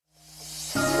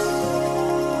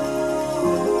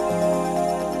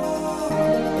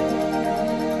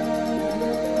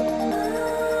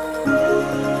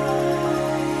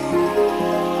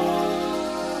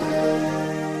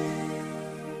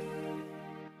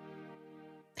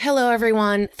Hello,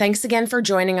 everyone. Thanks again for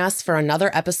joining us for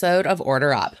another episode of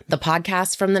Order Up, the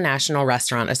podcast from the National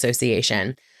Restaurant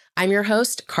Association. I'm your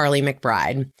host, Carly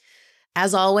McBride.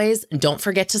 As always, don't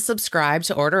forget to subscribe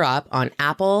to Order Up on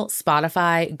Apple,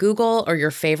 Spotify, Google, or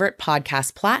your favorite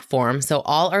podcast platform so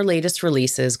all our latest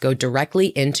releases go directly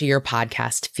into your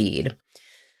podcast feed.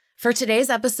 For today's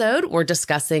episode, we're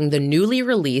discussing the newly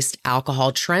released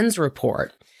Alcohol Trends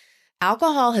Report.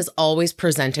 Alcohol has always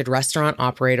presented restaurant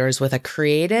operators with a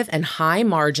creative and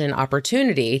high-margin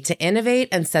opportunity to innovate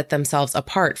and set themselves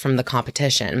apart from the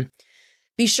competition.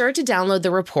 Be sure to download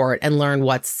the report and learn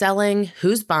what's selling,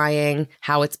 who's buying,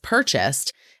 how it's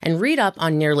purchased, and read up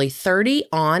on nearly 30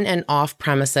 on- and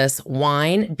off-premises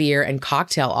wine, beer, and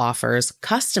cocktail offers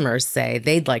customers say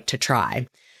they'd like to try.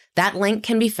 That link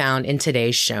can be found in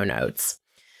today's show notes.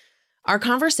 Our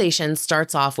conversation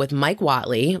starts off with Mike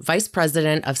Whatley, Vice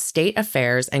President of State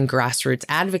Affairs and Grassroots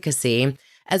Advocacy,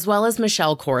 as well as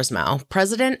Michelle Korsmo,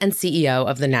 President and CEO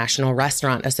of the National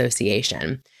Restaurant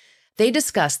Association. They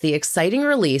discuss the exciting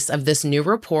release of this new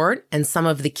report and some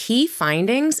of the key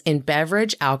findings in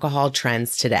beverage alcohol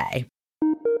trends today.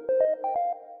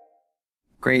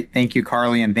 Great. Thank you,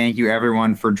 Carly, and thank you,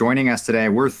 everyone, for joining us today.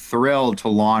 We're thrilled to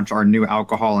launch our new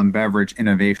Alcohol and Beverage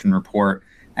Innovation Report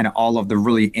and all of the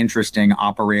really interesting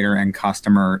operator and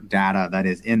customer data that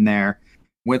is in there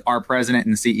with our president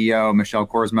and CEO, Michelle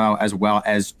Korsmo, as well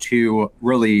as two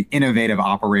really innovative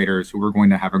operators who we're going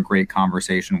to have a great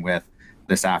conversation with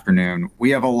this afternoon.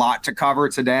 We have a lot to cover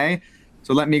today,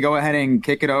 so let me go ahead and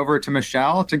kick it over to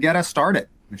Michelle to get us started.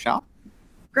 Michelle?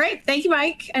 Great. Thank you,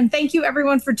 Mike. And thank you,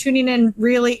 everyone, for tuning in.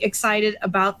 Really excited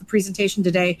about the presentation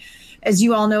today. As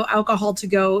you all know, Alcohol to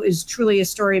Go is truly a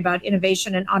story about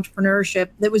innovation and entrepreneurship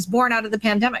that was born out of the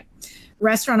pandemic.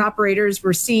 Restaurant operators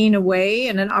were seeing a way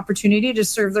and an opportunity to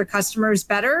serve their customers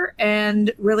better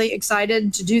and really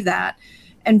excited to do that.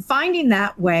 And finding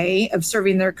that way of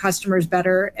serving their customers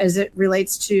better as it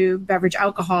relates to beverage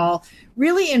alcohol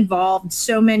really involved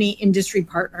so many industry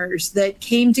partners that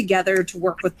came together to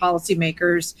work with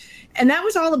policymakers. And that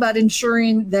was all about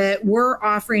ensuring that we're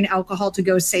offering alcohol to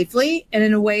go safely and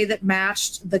in a way that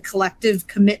matched the collective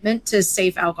commitment to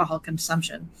safe alcohol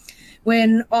consumption.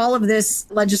 When all of this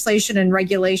legislation and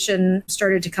regulation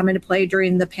started to come into play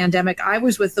during the pandemic, I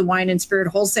was with the Wine and Spirit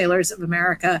Wholesalers of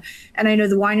America. And I know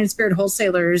the Wine and Spirit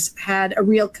Wholesalers had a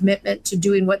real commitment to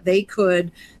doing what they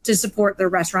could to support their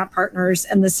restaurant partners,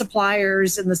 and the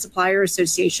suppliers and the supplier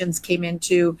associations came in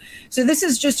too. So this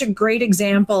is just a great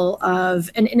example of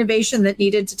an innovation that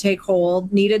needed to take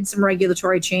hold, needed some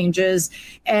regulatory changes,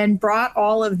 and brought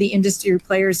all of the industry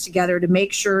players together to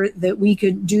make sure that we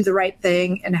could do the right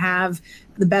thing and have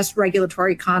the best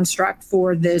regulatory construct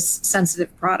for this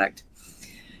sensitive product.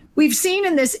 We've seen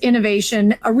in this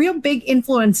innovation a real big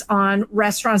influence on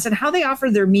restaurants and how they offer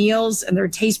their meals and their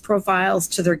taste profiles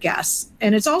to their guests.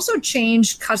 And it's also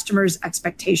changed customers'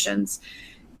 expectations.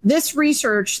 This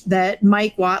research that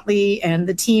Mike Whatley and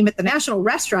the team at the National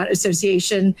Restaurant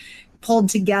Association pulled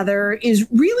together is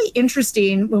really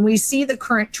interesting when we see the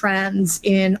current trends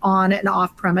in on and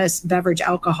off-premise beverage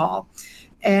alcohol.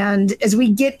 And as we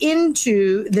get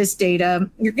into this data,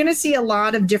 you're going to see a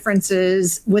lot of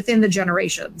differences within the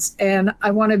generations. And I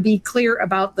want to be clear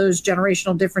about those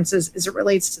generational differences as it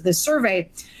relates to this survey.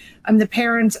 I'm the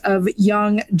parent of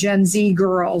young Gen Z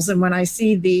girls. And when I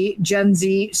see the Gen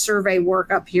Z survey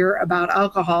work up here about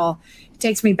alcohol, it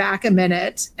takes me back a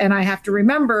minute. And I have to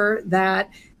remember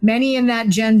that many in that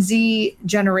Gen Z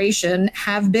generation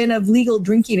have been of legal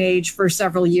drinking age for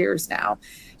several years now.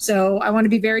 So I want to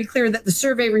be very clear that the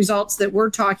survey results that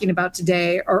we're talking about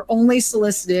today are only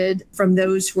solicited from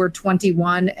those who are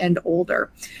 21 and older.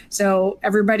 So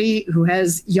everybody who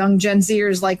has young Gen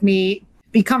Zers like me,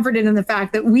 be comforted in the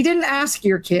fact that we didn't ask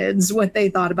your kids what they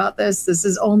thought about this. This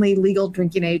is only legal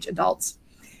drinking age adults.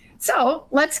 So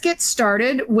let's get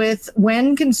started with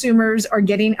when consumers are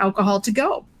getting alcohol to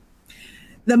go.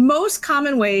 The most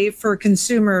common way for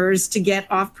consumers to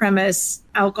get off-premise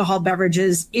alcohol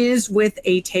beverages is with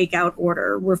a takeout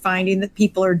order. We're finding that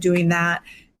people are doing that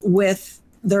with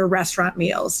their restaurant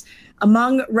meals.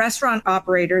 Among restaurant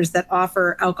operators that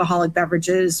offer alcoholic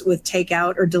beverages with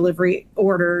takeout or delivery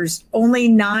orders, only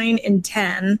 9 in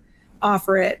 10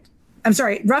 offer it.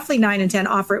 Roughly 9 in 10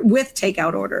 offer it with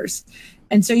takeout orders.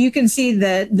 And so you can see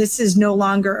that this is no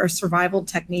longer a survival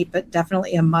technique, but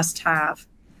definitely a must-have.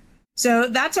 So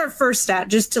that's our first stat,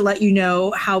 just to let you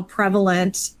know how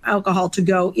prevalent alcohol to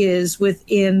go is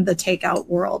within the takeout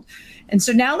world. And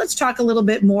so now let's talk a little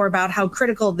bit more about how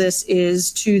critical this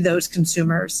is to those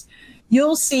consumers.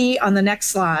 You'll see on the next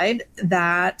slide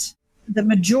that the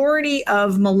majority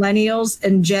of millennials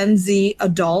and Gen Z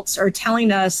adults are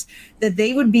telling us that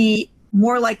they would be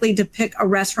more likely to pick a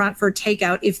restaurant for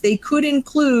takeout if they could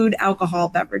include alcohol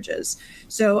beverages.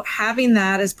 So having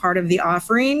that as part of the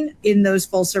offering in those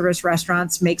full service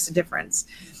restaurants makes a difference.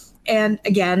 And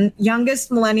again,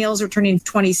 youngest millennials are turning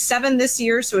 27 this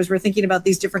year. So as we're thinking about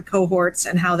these different cohorts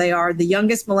and how they are, the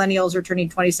youngest millennials are turning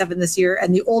 27 this year,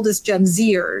 and the oldest Gen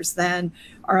Zers then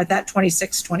are at that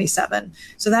 26, 27.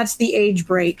 So that's the age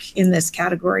break in this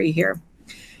category here.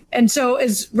 And so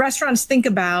as restaurants think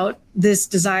about this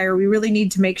desire, we really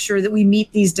need to make sure that we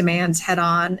meet these demands head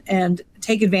on and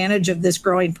take advantage of this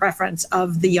growing preference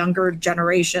of the younger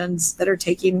generations that are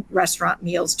taking restaurant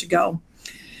meals to go.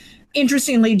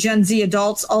 Interestingly, Gen Z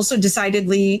adults also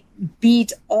decidedly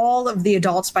beat all of the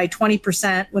adults by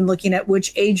 20% when looking at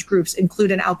which age groups include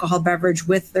an alcohol beverage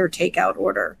with their takeout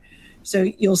order.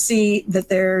 So you'll see that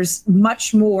there's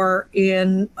much more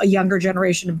in a younger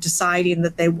generation of deciding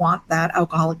that they want that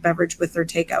alcoholic beverage with their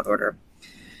takeout order.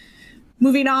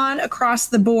 Moving on across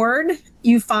the board,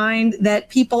 you find that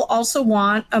people also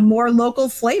want a more local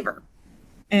flavor.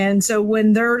 And so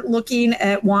when they're looking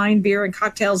at wine, beer, and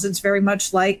cocktails, it's very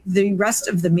much like the rest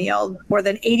of the meal. More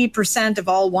than 80% of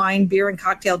all wine, beer, and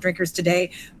cocktail drinkers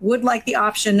today would like the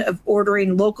option of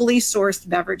ordering locally sourced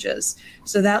beverages.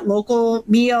 So that local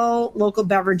meal, local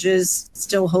beverages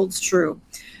still holds true.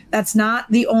 That's not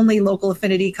the only local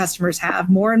affinity customers have.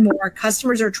 More and more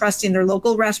customers are trusting their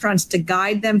local restaurants to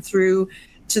guide them through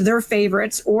to their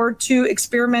favorites or to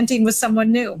experimenting with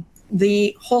someone new.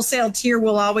 The wholesale tier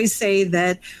will always say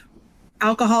that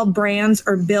alcohol brands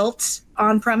are built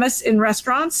on premise in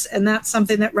restaurants, and that's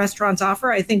something that restaurants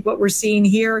offer. I think what we're seeing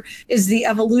here is the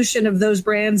evolution of those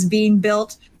brands being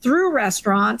built through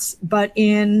restaurants, but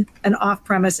in an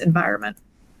off-premise environment.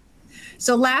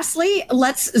 So lastly,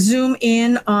 let's zoom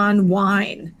in on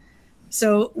wine.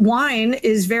 So wine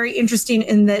is very interesting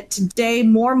in that today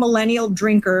more millennial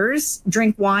drinkers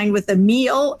drink wine with a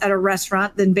meal at a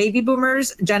restaurant than baby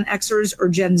boomers, Gen Xers, or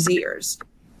Gen Zers.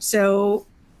 So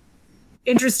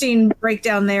interesting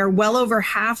breakdown there. Well over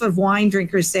half of wine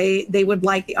drinkers say they would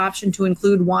like the option to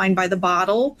include wine by the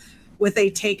bottle with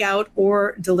a takeout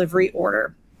or delivery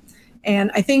order.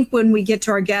 And I think when we get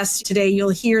to our guests today, you'll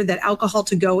hear that alcohol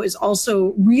to go is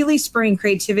also really spurring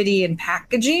creativity in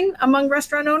packaging among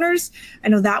restaurant owners. I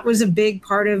know that was a big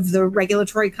part of the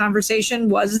regulatory conversation,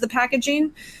 was the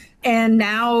packaging. And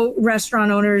now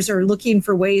restaurant owners are looking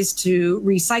for ways to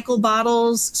recycle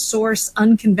bottles, source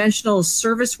unconventional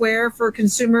serviceware for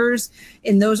consumers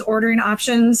in those ordering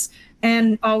options,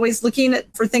 and always looking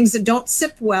for things that don't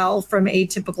sip well from a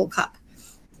typical cup.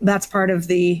 That's part of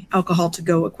the alcohol to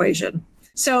go equation.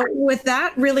 So with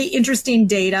that really interesting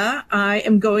data, I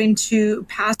am going to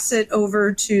pass it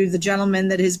over to the gentleman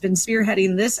that has been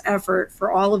spearheading this effort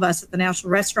for all of us at the National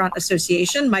Restaurant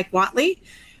Association, Mike Whatley.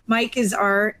 Mike is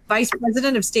our Vice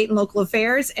President of State and Local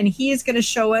Affairs, and he is going to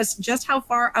show us just how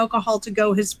far alcohol to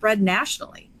go has spread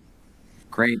nationally.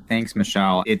 Great. Thanks,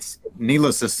 Michelle. It's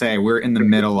needless to say, we're in the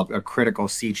middle of a critical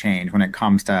sea change when it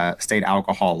comes to state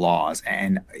alcohol laws.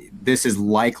 And this is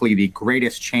likely the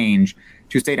greatest change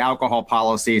to state alcohol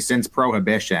policy since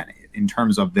Prohibition in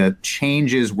terms of the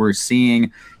changes we're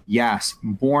seeing. Yes,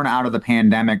 born out of the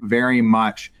pandemic, very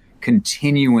much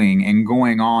continuing and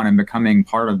going on and becoming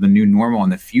part of the new normal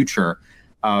and the future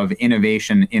of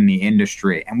innovation in the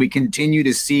industry. And we continue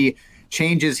to see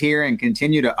changes here and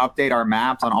continue to update our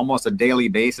maps on almost a daily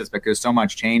basis because so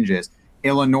much changes.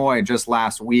 Illinois just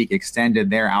last week extended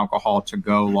their alcohol to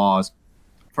go laws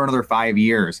for another 5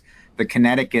 years. The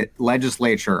Connecticut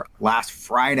legislature last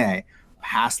Friday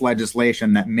passed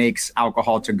legislation that makes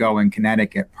alcohol to go in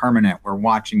Connecticut permanent. We're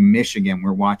watching Michigan.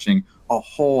 We're watching a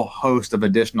whole host of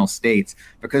additional states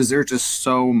because there's just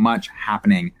so much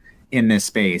happening in this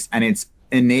space. And it's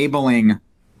enabling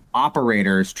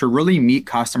operators to really meet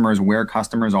customers where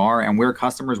customers are and where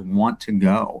customers want to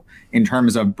go in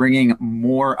terms of bringing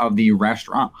more of the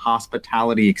restaurant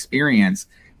hospitality experience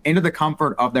into the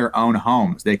comfort of their own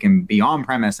homes. They can be on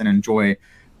premise and enjoy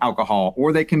alcohol,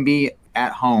 or they can be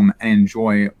at home and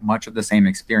enjoy much of the same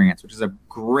experience, which is a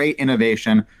great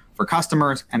innovation for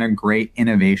customers and a great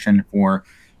innovation for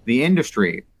the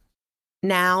industry.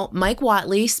 Now, Mike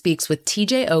Whatley speaks with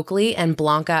TJ Oakley and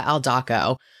Blanca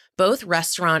Aldaco, both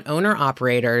restaurant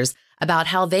owner-operators, about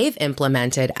how they've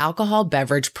implemented alcohol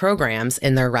beverage programs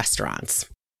in their restaurants.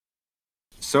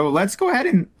 So let's go ahead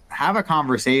and have a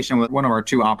conversation with one of our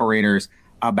two operators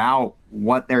about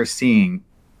what they're seeing.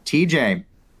 TJ,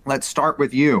 let's start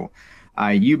with you.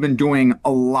 You've been doing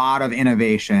a lot of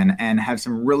innovation and have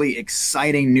some really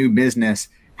exciting new business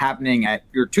happening at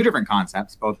your two different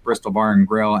concepts, both Bristol Bar and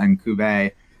Grill and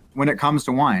Cuvée, when it comes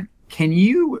to wine. Can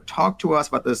you talk to us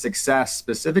about the success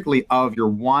specifically of your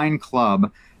wine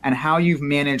club and how you've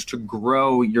managed to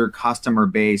grow your customer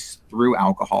base through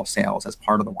alcohol sales as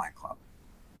part of the wine club?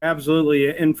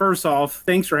 Absolutely. And first off,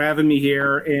 thanks for having me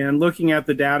here. And looking at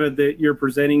the data that you're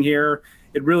presenting here,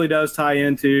 it really does tie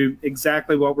into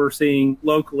exactly what we're seeing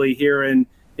locally here in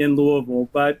Louisville.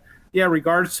 But yeah,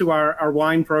 regards to our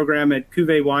wine program at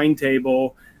Cuvée Wine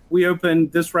Table, we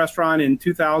opened this restaurant in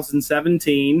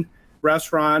 2017.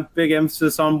 Restaurant, big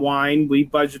emphasis on wine. We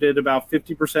budgeted about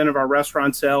 50% of our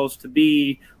restaurant sales to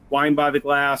be wine by the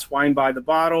glass, wine by the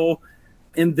bottle.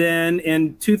 And then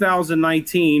in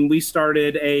 2019, we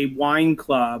started a wine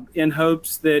club in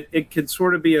hopes that it could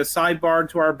sort of be a sidebar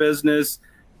to our business,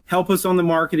 help us on the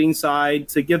marketing side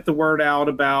to get the word out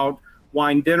about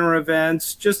wine dinner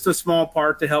events, just a small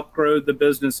part to help grow the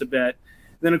business a bit.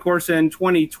 Then, of course, in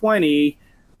 2020,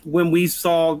 when we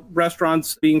saw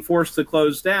restaurants being forced to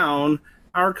close down,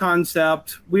 our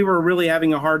concept, we were really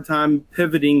having a hard time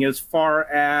pivoting as far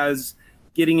as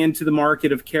getting into the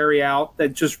market of carry out.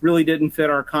 That just really didn't fit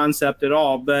our concept at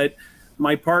all. But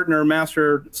my partner,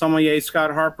 Master Sommelier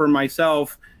Scott Harper, and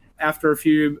myself, after a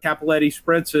few Cappelletti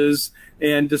spritzes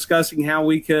and discussing how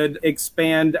we could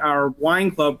expand our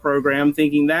wine club program,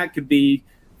 thinking that could be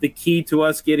the key to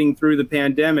us getting through the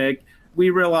pandemic, we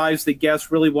realized that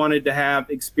guests really wanted to have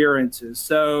experiences.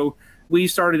 So we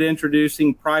started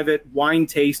introducing private wine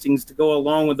tastings to go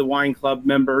along with the wine club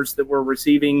members that were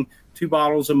receiving 2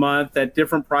 bottles a month at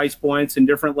different price points and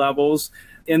different levels.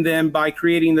 And then by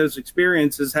creating those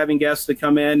experiences, having guests to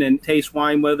come in and taste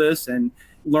wine with us and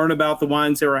learn about the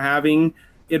wines they were having,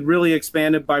 it really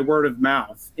expanded by word of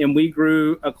mouth. And we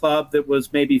grew a club that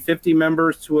was maybe 50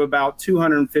 members to about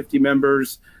 250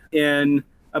 members in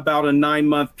about a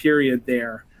 9-month period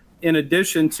there. In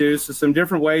addition to some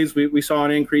different ways we saw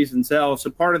an increase in sales.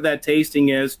 So part of that tasting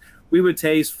is we would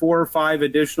taste 4 or 5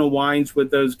 additional wines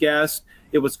with those guests.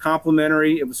 It was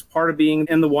complimentary. It was part of being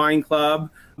in the wine club.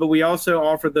 But we also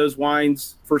offered those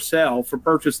wines for sale, for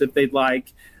purchase if they'd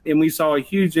like. And we saw a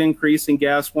huge increase in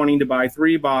guests wanting to buy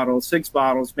 3 bottles, 6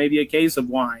 bottles, maybe a case of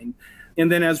wine. And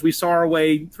then as we saw our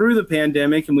way through the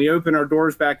pandemic and we opened our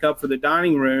doors back up for the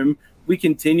dining room, we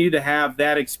continue to have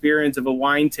that experience of a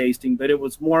wine tasting, but it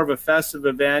was more of a festive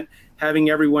event, having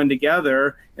everyone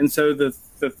together. And so the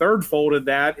third fold of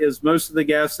that is most of the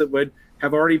guests that would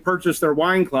have already purchased their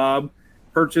wine club,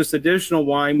 purchased additional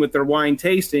wine with their wine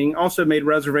tasting, also made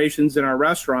reservations in our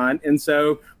restaurant. And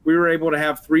so we were able to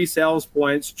have 3 sales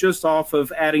points just off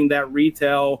of adding that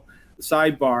retail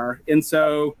sidebar. And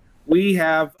so we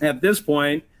have, at this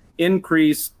point,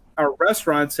 increased our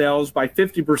restaurant sales by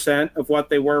 50% of what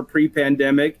they were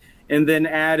pre-pandemic, and then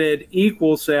added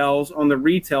equal sales on the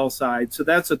retail side. So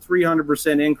that's a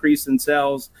 300% increase in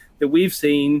sales that we've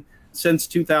seen since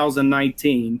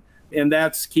 2019. And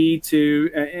that's key to,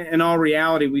 in all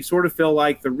reality, we sort of feel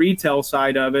like the retail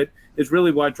side of it is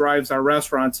really what drives our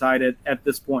restaurant side at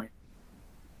this point.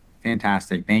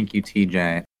 Fantastic. Thank you,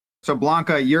 TJ. So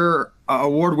Blanca, your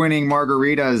award-winning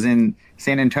margaritas in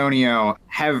San Antonio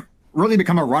have really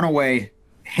become a runaway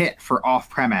hit for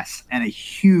off-premise and a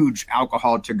huge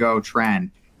alcohol to-go trend.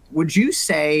 Would you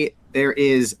say there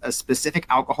is a specific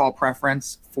alcohol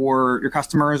preference for your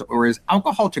customers, or is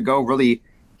alcohol to-go really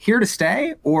here to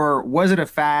stay, or was it a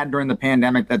fad during the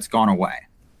pandemic that's gone away?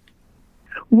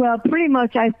 Well, pretty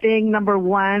much I think, number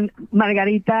one,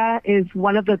 margarita is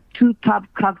one of the 2 top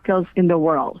cocktails in the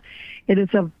world. It is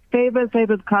a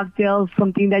favorite cocktail,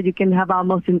 something that you can have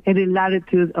almost in any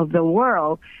latitude of the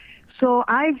world. So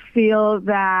I feel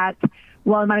that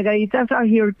while margaritas are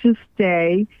here to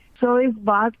stay, so is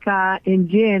vodka and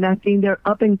gin. I think they're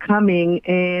up and coming.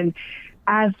 And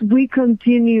as we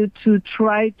continue to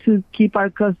try to keep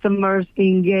our customers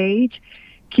engaged,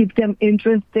 keep them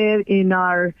interested in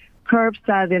our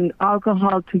curbside and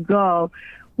alcohol to go,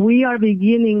 we are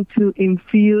beginning to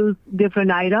infuse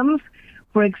different items.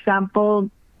 For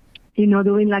example,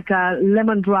 doing like a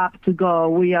lemon drop to go.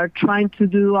 We are trying to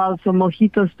do also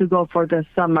mojitos to go for the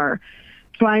summer.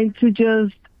 Trying to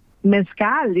just,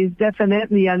 mezcal is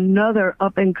definitely another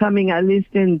up and coming, at least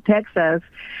in Texas.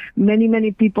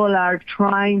 Many people are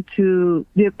trying to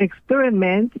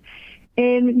experiment.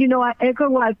 And, I echo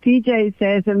what TJ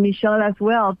says and Michelle as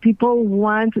well. People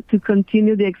want to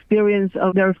continue the experience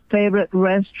of their favorite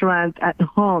restaurant at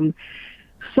home.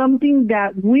 Something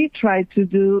that we try to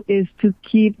do is to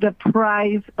keep the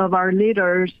price of our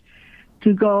liters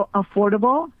to go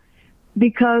affordable,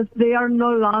 because they are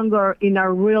no longer in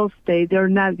our real estate. They're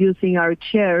not using our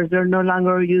chairs. They're no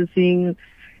longer using,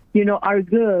 our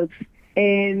goods.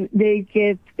 and they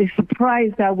get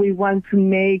surprised that we want to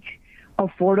make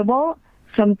affordable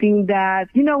something that,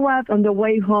 you know what, on the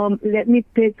way home, let me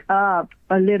pick up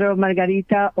a little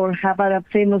margarita or have a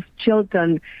famous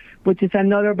Chilton, which is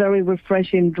another very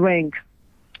refreshing drink.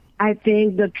 I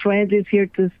think the trend is here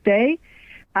to stay.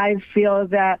 I feel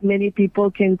that many people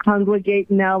can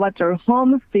congregate now at their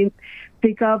homes,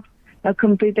 pick up a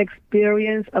complete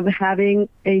experience of having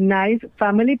a nice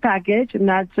family package,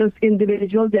 not just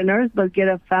individual dinners, but get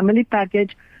a family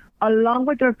package along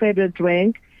with their favorite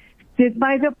drink, sit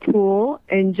by the pool,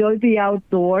 enjoy the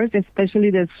outdoors, especially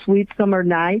the sweet summer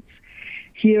nights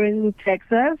here in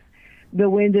Texas. The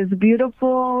wind is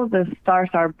beautiful, the stars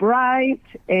are bright,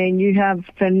 and you have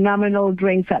phenomenal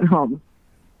drinks at home.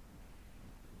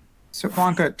 So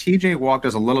Blanca, TJ walked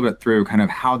us a little bit through kind of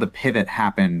how the pivot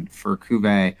happened for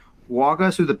Cuvée. Walk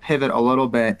us through the pivot a little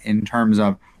bit in terms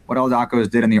of what El Dacos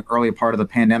did in the early part of the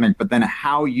pandemic, but then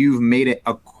how you've made it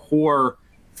a core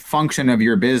function of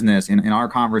your business. In our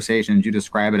conversations, you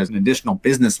describe it as an additional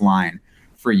business line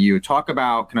for you. Talk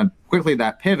about kind of quickly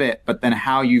that pivot, but then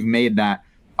how you've made that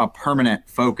a permanent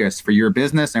focus for your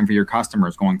business and for your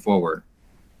customers going forward.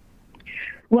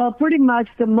 Well, pretty much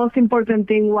the most important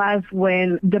thing was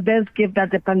when the best gift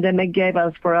that the pandemic gave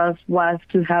us for us was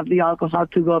to have the alcohol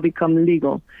to go become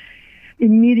legal.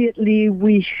 Immediately,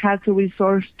 we had to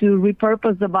resort to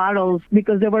repurpose the bottles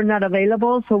because they were not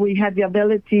available. So we had the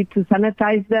ability to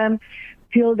sanitize them,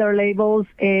 peel their labels,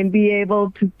 and be able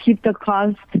to keep the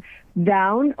cost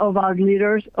down of our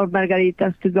liters of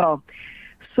margaritas to go.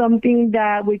 Something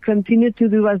that we continue to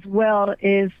do as well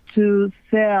is to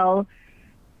sell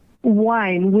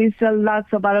wine. We sell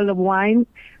lots of bottles of wine.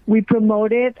 We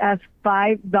promote it as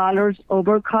 $5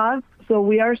 over cost. So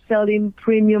we are selling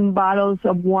premium bottles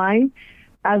of wine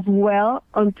as well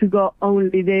on to-go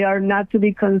only. They are not to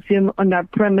be consumed on our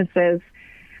premises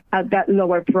at that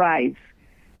lower price.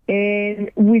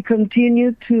 And we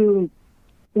continue to,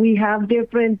 we have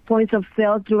different points of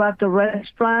sale throughout the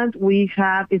restaurant.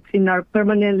 It's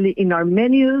permanently in our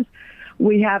menus.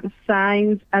 We have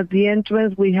signs at the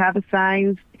entrance. We have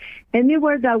signs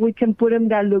anywhere that we can put them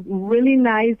that look really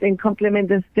nice and complement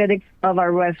the aesthetics of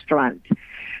our restaurant.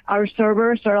 Our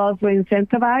servers are also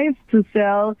incentivized to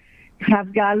sell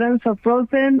half gallons of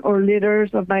frozen or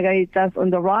liters of margaritas on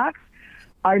the rocks.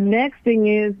 Our next thing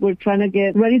is we're trying to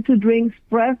get ready to drink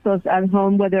espressos at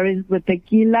home, whether it's with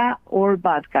tequila or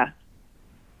vodka.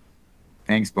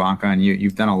 Thanks, Blanca. And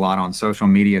you've done a lot on social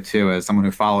media, too. As someone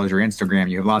who follows your Instagram,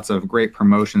 you have lots of great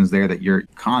promotions there that you're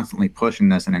constantly pushing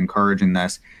this and encouraging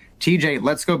this. TJ,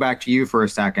 let's go back to you for a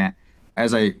second.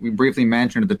 As we briefly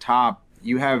mentioned at the top,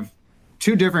 you have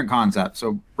two different concepts.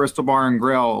 So Bristol Bar and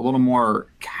Grill, a little more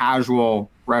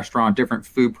casual restaurant, different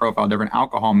food profile, different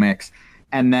alcohol mix,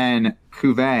 and then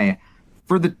Cuvée.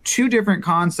 For the two different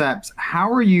concepts,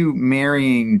 how are you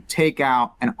marrying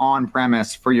takeout and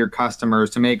on-premise for your customers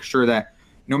to make sure that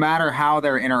no matter how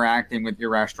they're interacting with your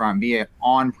restaurant, be it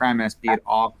on-premise, be it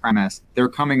off-premise, they're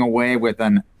coming away with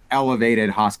an elevated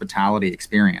hospitality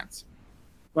experience?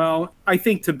 Well, I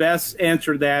think to best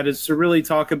answer that is to really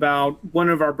talk about one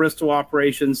of our Bristol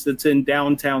operations that's in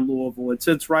downtown Louisville. It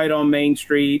sits right on Main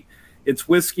Street. It's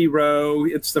Whiskey Row.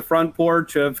 It's the front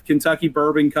porch of Kentucky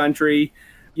bourbon country.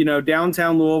 You know,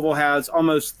 downtown Louisville has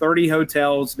almost 30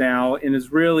 hotels now and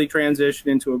has really transitioned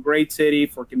into a great city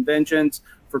for conventions,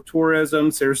 for tourism.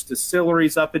 There's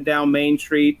distilleries up and down Main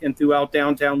Street and throughout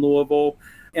downtown Louisville.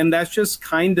 And that's just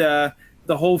kind of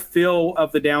the whole feel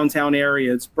of the downtown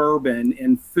area. It's bourbon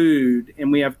and food,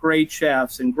 and we have great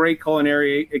chefs and great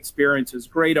culinary experiences,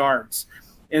 great arts.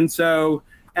 And so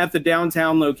at the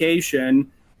downtown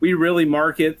location, we really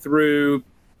market through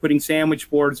putting sandwich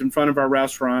boards in front of our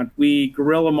restaurant. We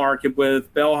guerrilla market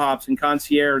with bellhops and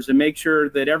concierges and make sure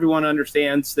that everyone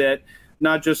understands that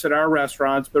not just at our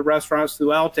restaurants, but restaurants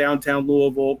throughout downtown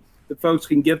Louisville, that folks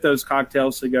can get those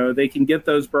cocktails to go. They can get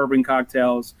those bourbon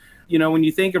cocktails. You know, when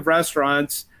you think of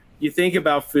restaurants, you think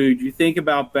about food, you think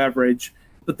about beverage,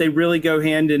 but they really go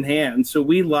hand in hand. So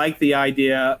we like the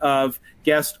idea of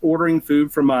guests ordering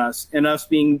food from us and us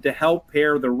being to help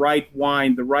pair the right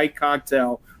wine, the right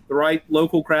cocktail, the right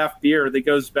local craft beer that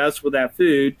goes best with that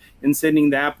food and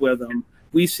sending that with them.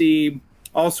 We see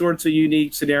all sorts of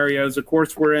unique scenarios. Of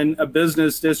course, we're in a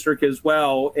business district as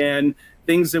well, and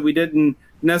things that we didn't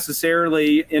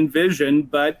necessarily envision,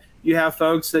 but you have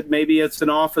folks that maybe it's an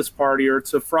office party or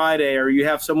it's a Friday, or you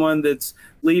have someone that's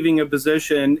leaving a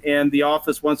position and the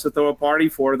office wants to throw a party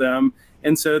for them.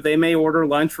 And so they may order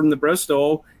lunch from the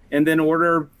Bristol and then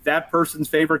order that person's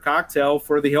favorite cocktail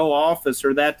for the whole office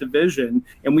or that division.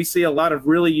 And we see a lot of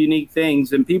really unique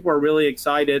things, and people are really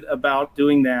excited about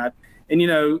doing that. And,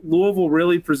 Louisville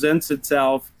really presents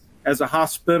itself as a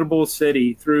hospitable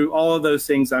city through all of those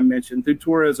things I mentioned, through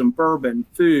tourism, bourbon,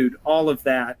 food, all of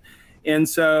that. And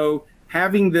so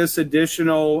having this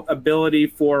additional ability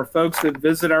for folks that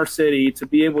visit our city to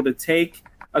be able to take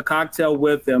a cocktail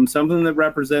with them, something that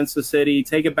represents the city,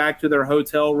 take it back to their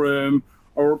hotel room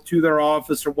or to their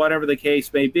office or whatever the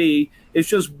case may be, it's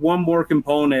just one more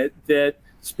component that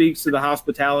speaks to the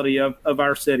hospitality of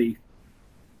our city.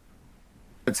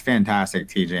 That's fantastic,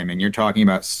 TJ. I mean, you're talking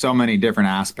about so many different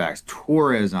aspects: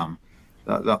 tourism,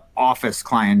 the office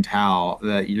clientele,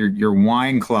 your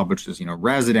wine club, which is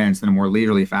residents in a more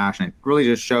leisurely fashion. It really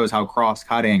just shows how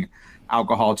cross-cutting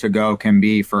alcohol to go can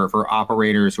be for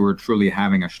operators who are truly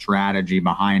having a strategy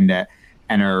behind it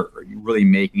and are really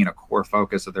making it a core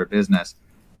focus of their business.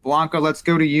 Blanca, let's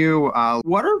go to you.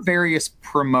 What are various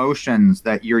promotions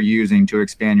that you're using to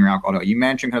expand your alcohol? You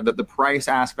mentioned kind of the price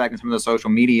aspect and some of the social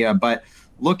media, but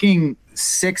looking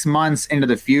 6 months into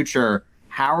the future,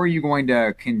 how are you going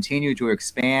to continue to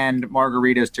expand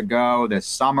margaritas to go this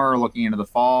summer, looking into the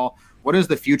fall? What does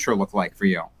the future look like for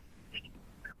you?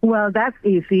 Well, that's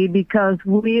easy because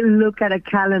we look at a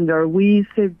calendar. We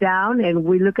sit down and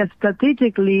we look at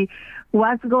strategically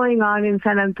what's going on in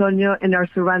San Antonio and our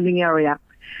surrounding area.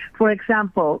 For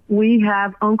example, we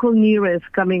have Uncle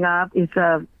Nearest coming up. It's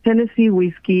a Tennessee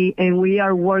whiskey, and we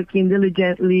are working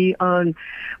diligently on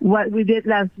what we did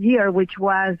last year, which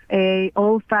was a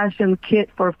old-fashioned kit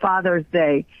for Father's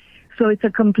Day. So it's a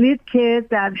complete kit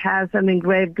that has an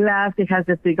engraved glass. It has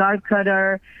a cigar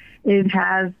cutter. It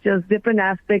has just different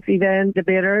aspects, even the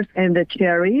bitters and the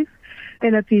cherries,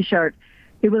 and a T-shirt.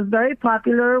 It was very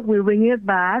popular. We're bringing it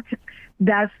back.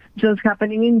 That's just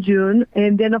happening in June.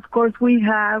 And then, of course, we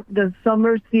have the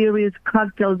summer series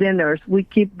cocktail dinners. We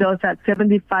keep those at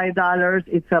 $75.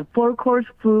 It's a 4-course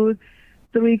food,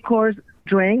 3-course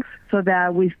drinks so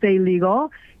that we stay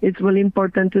legal. It's really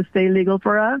important to stay legal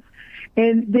for us.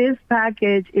 And this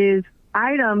package is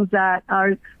items that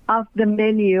are off the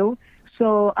menu.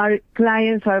 So our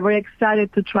clients are very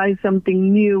excited to try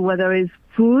something new, whether it's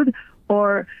food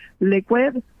or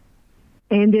liquid.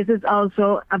 And this is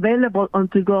also available on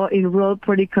to-go in real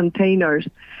pretty containers.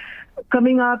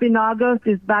 Coming up in August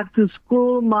is back to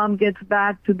school. Mom gets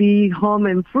back to be home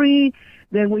and free.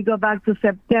 Then we go back to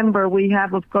September. We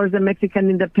have, of course, the Mexican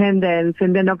independence.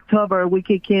 And then October, we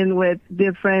kick in with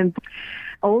different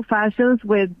old fashions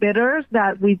with bitters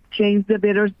that we change the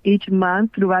bitters each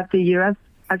month throughout the year.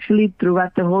 Actually,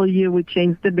 throughout the whole year, we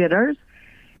change the bitters.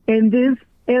 And this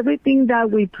everything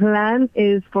that we plan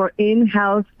is for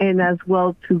in-house and as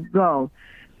well to go.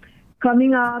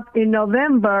 Coming up in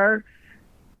November,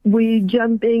 we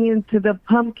jumping into the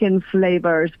pumpkin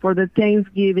flavors for the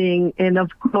Thanksgiving. And of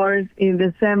course, in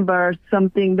December,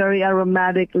 something very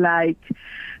aromatic like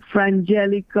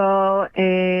Frangelico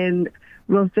and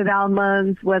roasted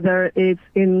almonds, whether it's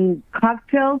in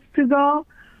cocktails to go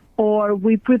or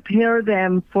we prepare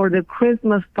them for the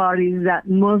Christmas parties that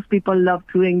most people love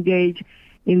to engage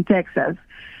in Texas.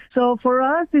 So for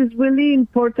us, it's really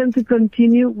important to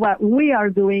continue what we are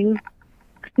doing,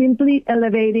 simply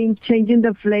elevating, changing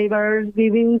the flavors,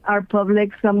 giving our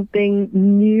public something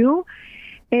new.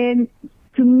 And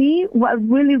to me, what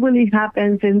really, really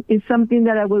happens, and is something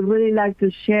that I would really like to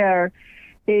share,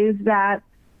 is that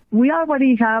we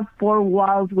already have 4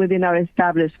 walls within our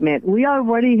establishment. We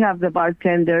already have the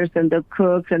bartenders and the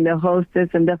cooks and the hostess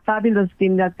and the fabulous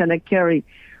team that's going to carry.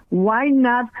 Why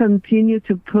not continue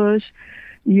to push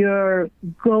your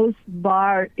ghost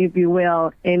bar, if you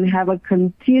will, and have a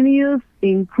continuous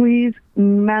increase,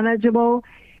 manageable,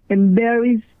 and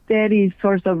very steady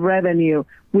source of revenue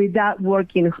without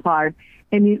working hard?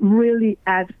 And it really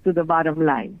adds to the bottom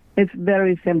line. It's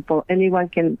very simple. Anyone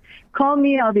can call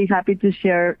me. I'll be happy to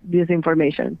share this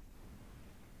information.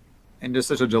 And just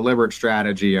such a deliberate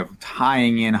strategy of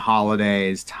tying in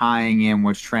holidays, tying in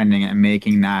what's trending, and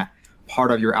making that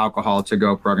part of your alcohol to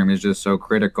go program is just so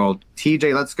critical.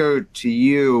 TJ, let's go to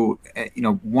you.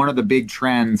 One of the big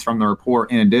trends from the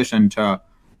report, in addition to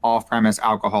off-premise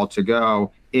alcohol to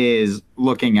go, is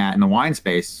looking at, in the wine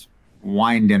space,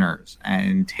 wine dinners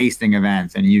and tasting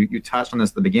events. And you touched on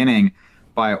this at the beginning,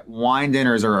 but wine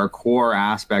dinners are a core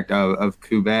aspect of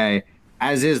Cuvée,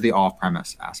 as is the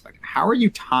off-premise aspect. How are you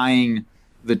tying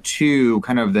the two,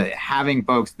 kind of the having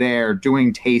folks there,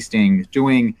 doing tastings,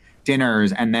 doing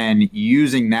dinners, and then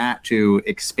using that to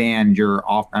expand your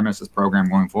off-premises program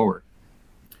going forward?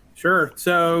 Sure.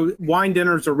 So wine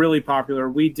dinners are really popular.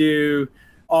 We do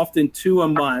often 2 a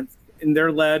month, and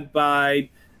they're led by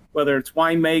whether it's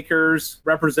winemakers,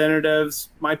 representatives,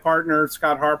 my partner,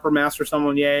 Scott Harper, Master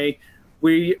Sommelier,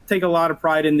 we take a lot of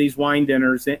pride in these wine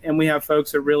dinners, and we have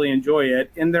folks that really enjoy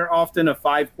it. And they're often a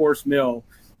 5-course meal.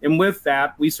 And with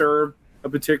that, we serve a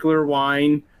particular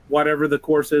wine, whatever the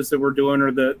course is that we're doing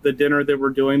or the dinner that we're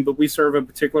doing, but we serve a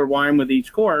particular wine with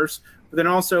each course. But then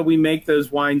also we make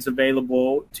those wines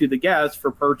available to the guests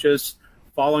for purchase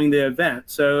following the event.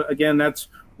 So again, that's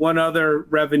one other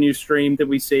revenue stream that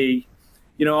we see.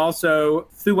 Also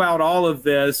throughout all of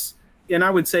this, and I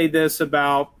would say this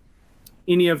about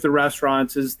any of the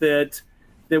restaurants, is that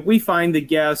we find the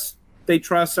guests, they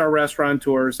trust our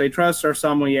restaurateurs, they trust our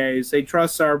sommeliers, they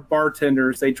trust our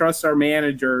bartenders, they trust our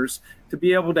managers to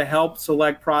be able to help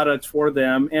select products for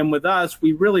them. And with us,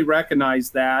 we really recognize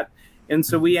that. And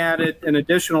so we added an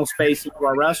additional space into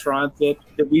our restaurant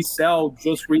that we sell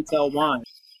just retail wine.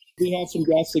 We have some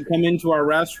guests that come into our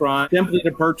restaurant simply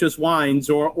to purchase wines,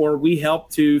 or we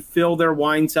help to fill their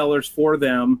wine cellars for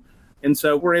them. And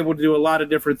so we're able to do a lot of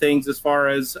different things as far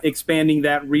as expanding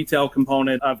that retail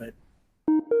component of it.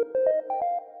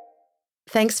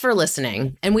 Thanks for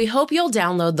listening, and we hope you'll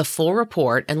download the full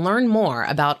report and learn more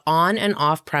about on and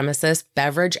off-premises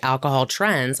beverage alcohol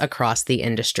trends across the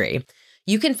industry.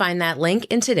 You can find that link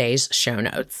in today's show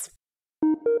notes.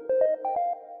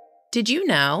 Did you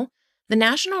know? The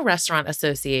National Restaurant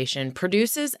Association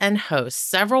produces and hosts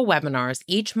several webinars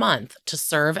each month to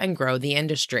serve and grow the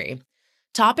industry.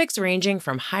 Topics ranging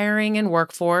from hiring and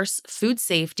workforce, food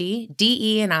safety,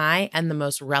 DE&I, and the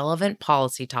most relevant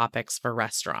policy topics for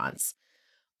restaurants.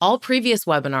 All previous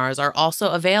webinars are also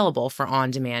available for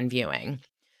on-demand viewing.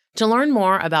 To learn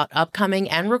more about upcoming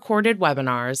and recorded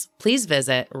webinars, please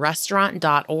visit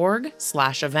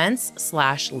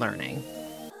restaurant.org/events/learning.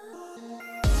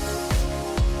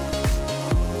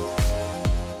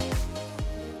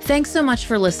 Thanks so much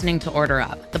for listening to Order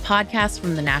Up, the podcast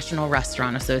from the National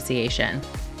Restaurant Association.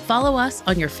 Follow us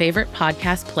on your favorite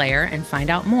podcast player and find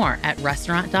out more at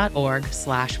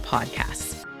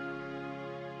restaurant.org/podcasts.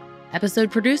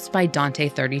 Episode produced by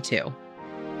Dante32.